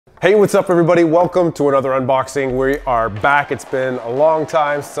Hey, what's up everybody? Welcome to another unboxing. We are back. It's been a long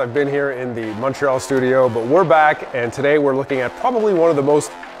time since I've been here in the Montreal studio, but we're back and today we're looking at probably one of the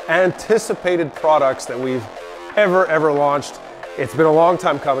most anticipated products that we've ever launched. It's been a long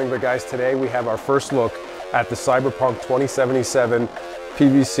time coming, but guys, today we have our first look at the Cyberpunk 2077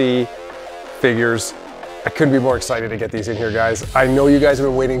 PVC figures. I couldn't be more excited to get these in here, guys. I know you guys have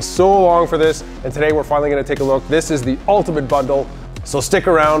been waiting so long for this, and today we're finally gonna take a look. This is the Ultimate Bundle. So stick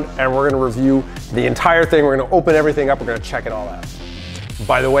around and we're gonna review the entire thing. We're gonna open everything up. We're gonna check it all out.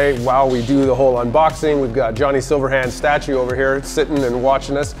 By the way, while we do the whole unboxing, we've got Johnny Silverhand's statue over here sitting and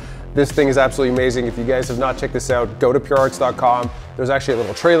watching us. This thing is absolutely amazing. If you guys have not checked this out, go to PUREARTS.com. There's actually a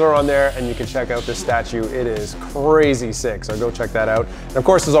little trailer on there and you can check out this statue. It is crazy sick, so go check that out. And of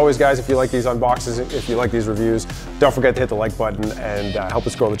course, as always, guys, if you like these unboxes, if you like these reviews, don't forget to hit the like button and help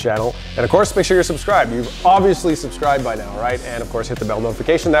us grow the channel. And of course, make sure you're subscribed. You've obviously subscribed by now, right? And of course, hit the bell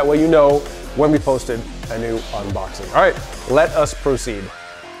notification. That way you know when we posted a new unboxing. All right, let us proceed.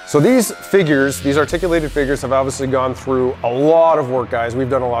 So these figures, these articulated figures have obviously gone through a lot of work, guys. We've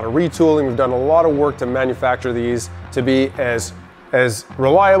done a lot of retooling. We've done a lot of work to manufacture these to be as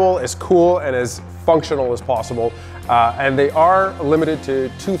reliable, as cool, and as functional as possible. And they are limited to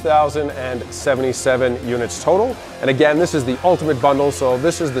 2,077 units total. And again, this is the Ultimate Bundle. So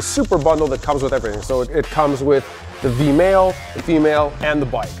this is the super bundle that comes with everything. So it comes with the V-male, the female, and the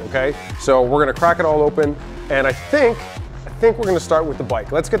bike, okay? So we're gonna crack it all open. And I think we're gonna start with the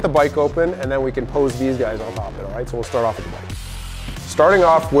bike. Let's get the bike open and then we can pose these guys on top of it, all right? So we'll start off with the bike. Starting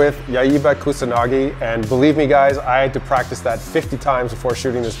off with Yaiba Kusanagi, and believe me guys, I had to practice that 50 times before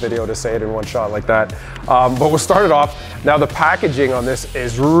shooting this video to say it in one shot like that. But we'll start it off. Now the packaging on this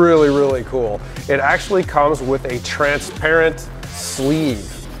is really cool. It actually comes with a transparent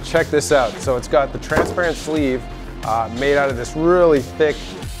sleeve. Check this out. So it's got the transparent sleeve made out of this really thick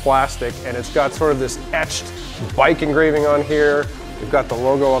plastic, and it's got sort of this etched bike engraving on here. We've got the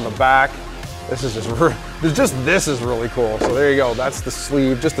logo on the back. This is this is really cool. So there you go, that's the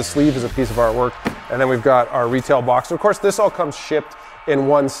sleeve. Just the sleeve is a piece of artwork. And then we've got our retail box. Of course, this all comes shipped in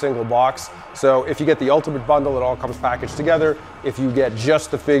one single box. So if you get the Ultimate Bundle, it all comes packaged together. If you get just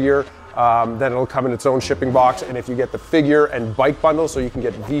the figure, then it'll come in its own shipping box. And if you get the figure and bike bundle, so you can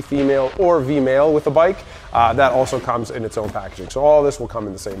get V female or V male with the bike, that also comes in its own packaging. So all this will come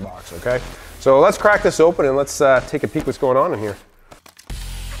in the same box, okay? So let's crack this open and let's take a peek what's going on in here.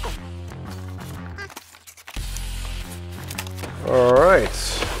 All right,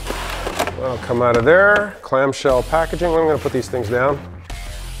 that'll come out of there. Clamshell packaging. I'm gonna put these things down.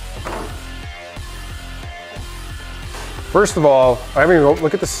 First of all, I mean,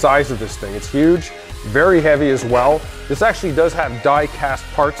 look at the size of this thing. It's huge, very heavy as well. This actually does have die cast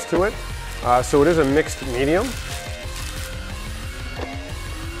parts to it, so it is a mixed medium.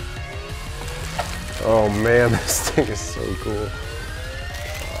 Oh man, this thing is so cool. All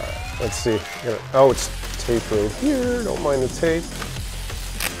right, let's see. Oh, it's tape right here. Don't mind the tape.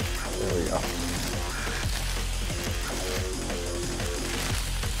 There we go.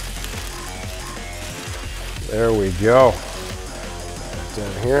 There we go.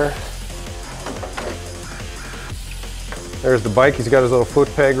 Down here. There's the bike. He's got his little foot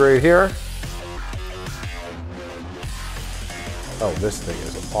peg right here. Oh, this thing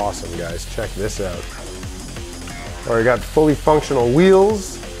is awesome, guys. Check this out. All right, we got fully functional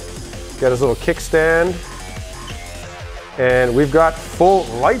wheels. Got his little kickstand. And we've got full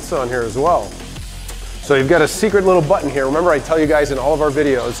lights on here as well. So you've got a secret little button here. Remember, I tell you guys in all of our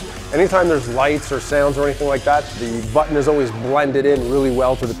videos, anytime there's lights or sounds or anything like that, the button is always blended in really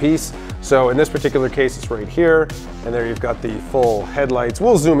well to the piece. So in this particular case, it's right here. And there you've got the full headlights.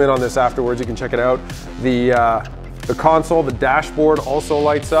 We'll zoom in on this afterwards. You can check it out. The console, the dashboard also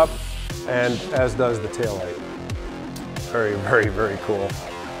lights up, and as does the taillight. Very cool.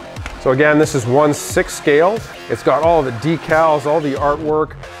 So again, this is 1/6 scale. It's got all the decals, all the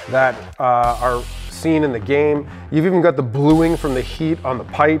artwork that are seen in the game. You've even got the bluing from the heat on the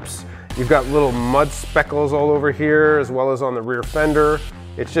pipes. You've got little mud speckles all over here, as well as on the rear fender.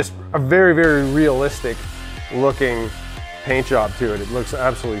 It's just a very realistic looking paint job to it. It looks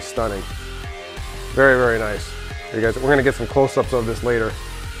absolutely stunning. Very nice. You guys, we're gonna get some close-ups of this later.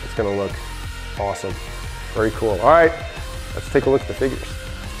 It's gonna look awesome. Very cool. All right, let's take a look at the figures.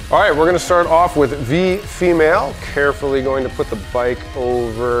 All right, we're gonna start off with V female. Carefully going to put the bike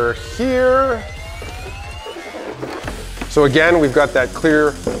over here. So again, we've got that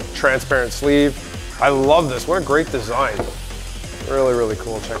clear, transparent sleeve. I love this, what a great design. Really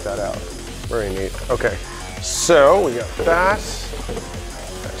cool, check that out. Very neat. Okay, so we got that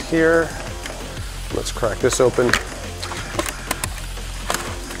here. Let's crack this open.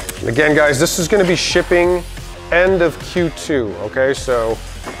 And again, guys, this is going to be shipping end of Q2, okay? So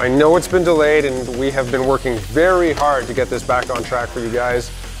I know it's been delayed, and we have been working very hard to get this back on track for you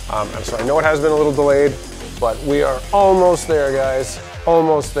guys. And so I know it has been a little delayed, but we are almost there, guys.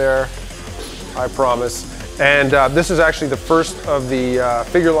 Almost there, I promise. And this is actually the first of the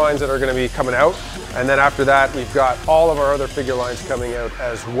figure lines that are going to be coming out. And then after that, we've got all of our other figure lines coming out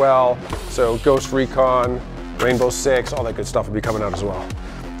as well. So Ghost Recon, Rainbow Six, all that good stuff will be coming out as well.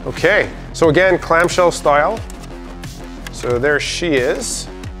 Okay, so again, clamshell style. So there she is,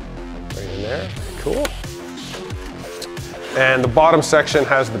 right in there, cool. And the bottom section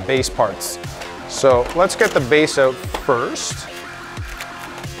has the base parts. So let's get the base out first.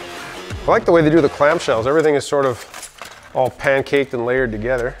 I like the way they do the clamshells. Everything is sort of all pancaked and layered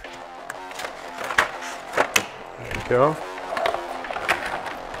together. There we go.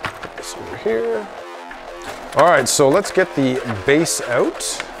 Put this over here. All right, so let's get the base out.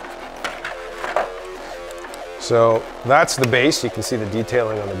 So that's the base. You can see the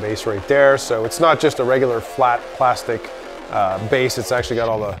detailing on the base right there. So it's not just a regular flat plastic base. It's actually got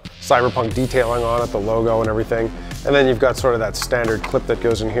all the Cyberpunk detailing on it, the logo and everything. And then you've got sort of that standard clip that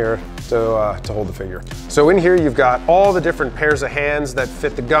goes in here to hold the figure. So in here you've got all the different pairs of hands that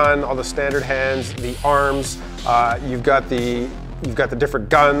fit the gun, all the standard hands, the arms. You've got the different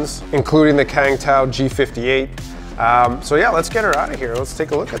guns, including the Kang Tao G58. So yeah, let's get her out of here. Let's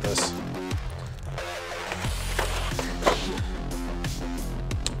take a look at this.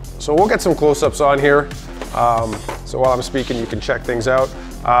 So we'll get some close-ups on here. So while I'm speaking, you can check things out.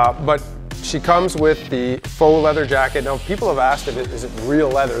 But she comes with the faux leather jacket. Now, people have asked if is it real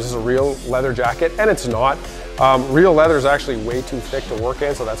leather? Is this a real leather jacket? And it's not. Real leather is actually way too thick to work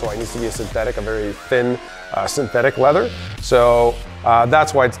in, so that's why it needs to be a synthetic, a very thin synthetic leather. So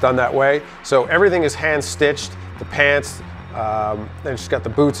that's why it's done that way. So everything is hand-stitched, the pants, and she's got the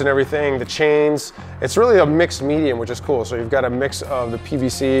boots and everything, the chains. It's really a mixed medium, which is cool. So you've got a mix of the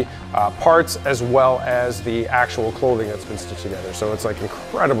PVC parts as well as the actual clothing that's been stitched together. So it's like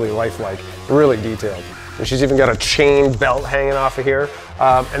incredibly lifelike, really detailed. And she's even got a chain belt hanging off of here.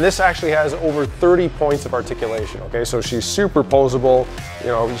 And this actually has over 30 points of articulation, okay? So she's super posable. You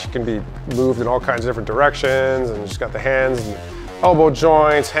know, she can be moved in all kinds of different directions, and she's got the hands and elbow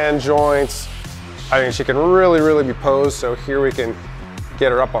joints, hand joints. I mean, she can really be posed. So here we can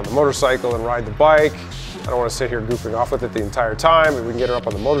get her up on the motorcycle and ride the bike. I don't want to sit here goofing off with it the entire time, but we can get her up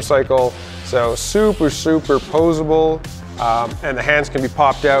on the motorcycle. So super posable. And the hands can be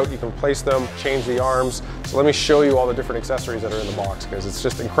popped out. You can place them, change the arms. So let me show you all the different accessories that are in the box, because it's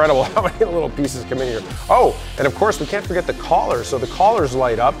just incredible how many little pieces come in here. Oh, and of course we can't forget the collars. So the collars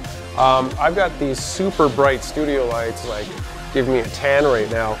light up. I've got these super bright studio lights, like giving me a tan right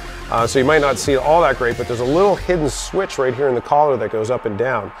now. So you might not see it all that great, but there's a little hidden switch right here in the collar that goes up and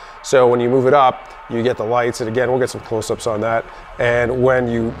down. So when you move it up, you get the lights, and again, we'll get some close-ups on that. And when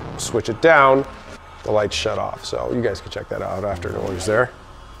you switch it down, the lights shut off. So you guys can check that out after, no worries there.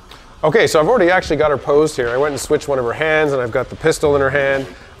 Okay, so I've already actually got her posed here. I went and switched one of her hands, and I've got the pistol in her hand.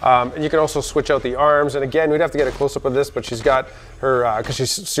 And you can also switch out the arms. And again, we'd have to get a close-up of this, but she's got her, because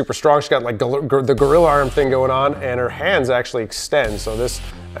she's super strong, she's got like the gorilla arm thing going on, and her hands actually extend. So this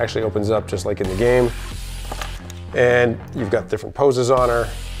actually opens up just like in the game. And you've got different poses on her.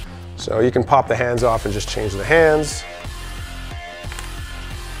 So you can pop the hands off and just change the hands.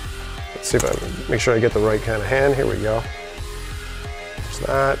 Let's see if I can make sure I get the right kind of hand. Here we go. There's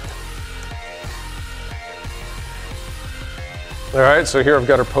that. All right, so here I've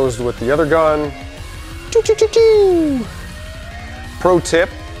got her posed with the other gun. Choo, choo, choo, choo. Pro tip,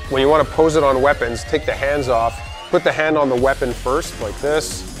 when you want to pose it on weapons, take the hands off, put the hand on the weapon first, like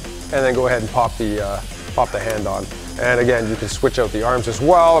this, and then go ahead and pop the hand on. And again, you can switch out the arms as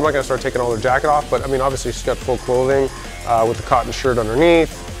well. I'm not gonna start taking all her jacket off, but I mean, obviously she's got full clothing with the cotton shirt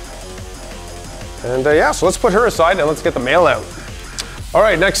underneath. And yeah, so let's put her aside and let's get the mail out. All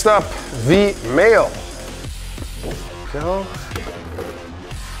right, next up, the mail. Go.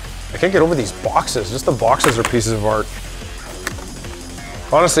 I can't get over these boxes. Just the boxes are pieces of art.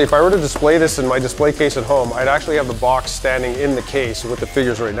 Honestly, if I were to display this in my display case at home, I'd actually have the box standing in the case with the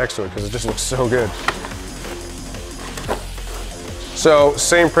figures right next to it, because it just looks so good. So,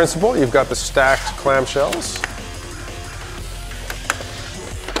 same principle, you've got the stacked clamshells.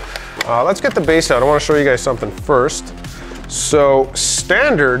 Let's get the base out. I want to show you guys something first. So,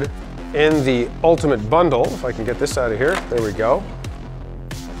 standard in the Ultimate Bundle, if I can get this out of here, there we go,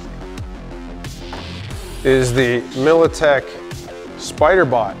 is the Militech Spider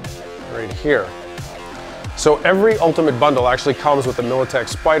Bot right here. So every Ultimate Bundle actually comes with the Militech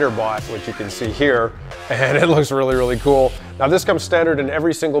Spider Bot, which you can see here, and it looks really cool. Now this comes standard in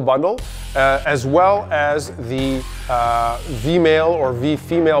every single bundle, as well as the V-male or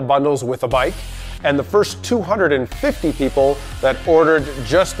V-female bundles with a bike. And the first 250 people that ordered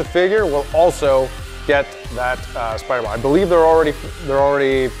just the figure will also get that Spider-Man. I believe they're already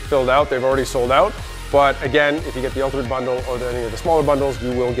filled out. They've already sold out. But again, if you get the Ultimate Bundle or any of the smaller bundles,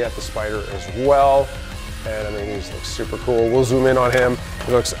 you will get the Spider as well. And I mean, he looks super cool. We'll zoom in on him.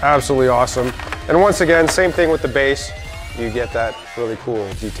 He looks absolutely awesome. And once again, same thing with the base. You get that really cool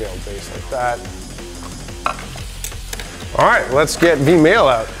detailed base like that. All right, let's get V-Male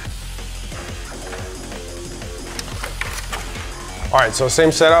out. All right, so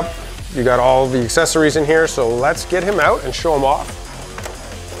same setup. You got all the accessories in here, so let's get him out and show him off.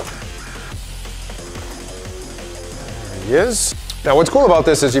 There he is. Now what's cool about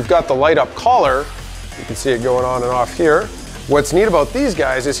this is you've got the light up collar. You can see it going on and off here. What's neat about these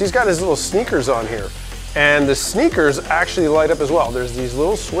guys is he's got his little sneakers on here. And the sneakers actually light up as well. There's these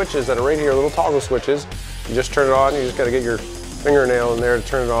little switches that are right here, little toggle switches. You just turn it on, you just gotta get your fingernail in there to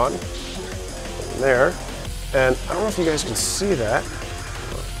turn it on. In there. And I don't know if you guys can see that.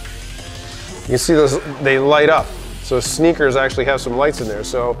 You can see those, they light up. So sneakers actually have some lights in there.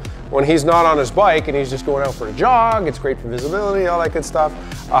 So when he's not on his bike and he's just going out for a jog, it's great for visibility, all that good stuff.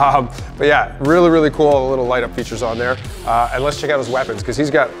 But yeah, really, really cool little light up features on there. And let's check out his weapons, because he's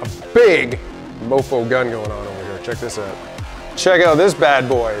got a big mofo gun going on over here. Check this out. Check out this bad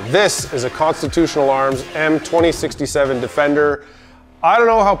boy. This is a Constitutional Arms M2067 Defender. I don't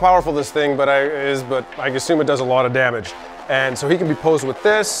know how powerful this thing is, but I assume it does a lot of damage. And so he can be posed with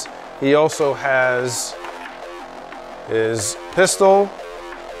this. He also has his pistol.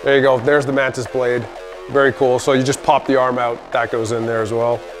 There you go, there's the Mantis blade. Very cool, so you just pop the arm out, that goes in there as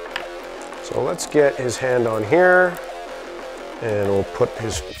well. So let's get his hand on here, and we'll put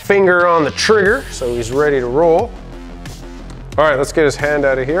his finger on the trigger so he's ready to roll. All right, let's get his hand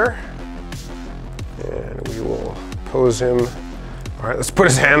out of here, and we will pose him. All right, let's put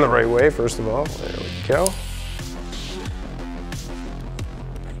his hand the right way, first of all. There we go.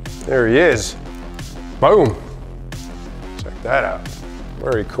 There he is. Boom. Check that out.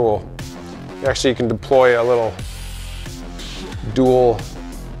 Very cool. Actually, you can deploy a little dual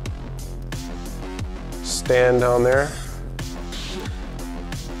stand on there.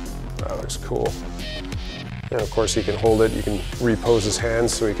 That looks cool. And of course, he can hold it. You can repose his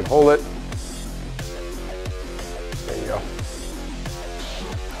hands so he can hold it. There you go.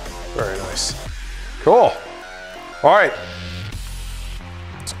 Very nice. Cool. All right.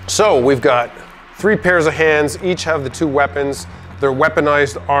 So we've got 3 pairs of hands, each have the 2 weapons. They're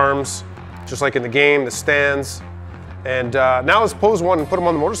weaponized arms, just like in the game, the stands. And now let's pose one and put him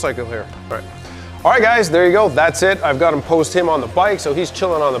on the motorcycle here. All right guys, there you go, that's it. I've got him posed him on the bike, so he's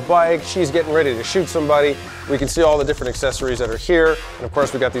chilling on the bike. She's getting ready to shoot somebody. We can see all the different accessories that are here. And of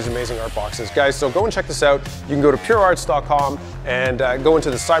course, we got these amazing art boxes. Guys, so go and check this out. You can go to PUREARTS.com and go into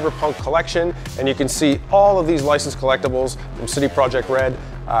the Cyberpunk collection, and you can see all of these licensed collectibles from City Project Red,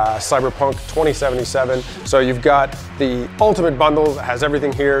 Cyberpunk 2077. So you've got the Ultimate Bundle that has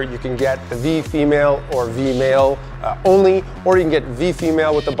everything here. You can get the V female or V male only, or you can get V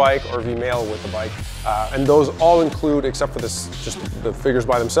female with the bike or V male with the bike. And those all include, except for this, just the figures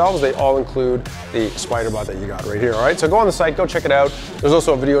by themselves, they all include the Spider-Bot that you got right here. All right, so go on the site, go check it out. There's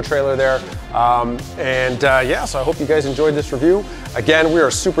also a video trailer there. Yeah, so I hope you guys enjoyed this review. Again, we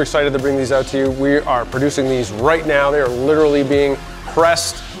are super excited to bring these out to you. We are producing these right now. They are literally being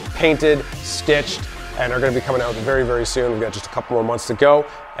pressed, painted, stitched, and are going to be coming out very, very soon. We've got just a couple more months to go,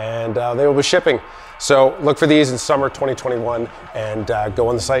 and they will be shipping. So look for these in summer 2021, and go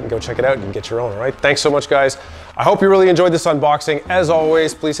on the site and go check it out. You can get your own, all right? Thanks so much, guys. I hope you really enjoyed this unboxing. As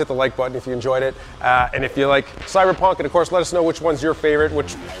always, please hit the like button if you enjoyed it. And if you like Cyberpunk, and of course, let us know which one's your favorite,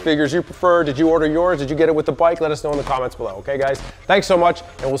 which figures you prefer. Did you order yours? Did you get it with the bike? Let us know in the comments below, okay, guys? Thanks so much,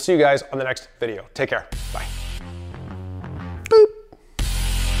 and we'll see you guys on the next video. Take care. Bye.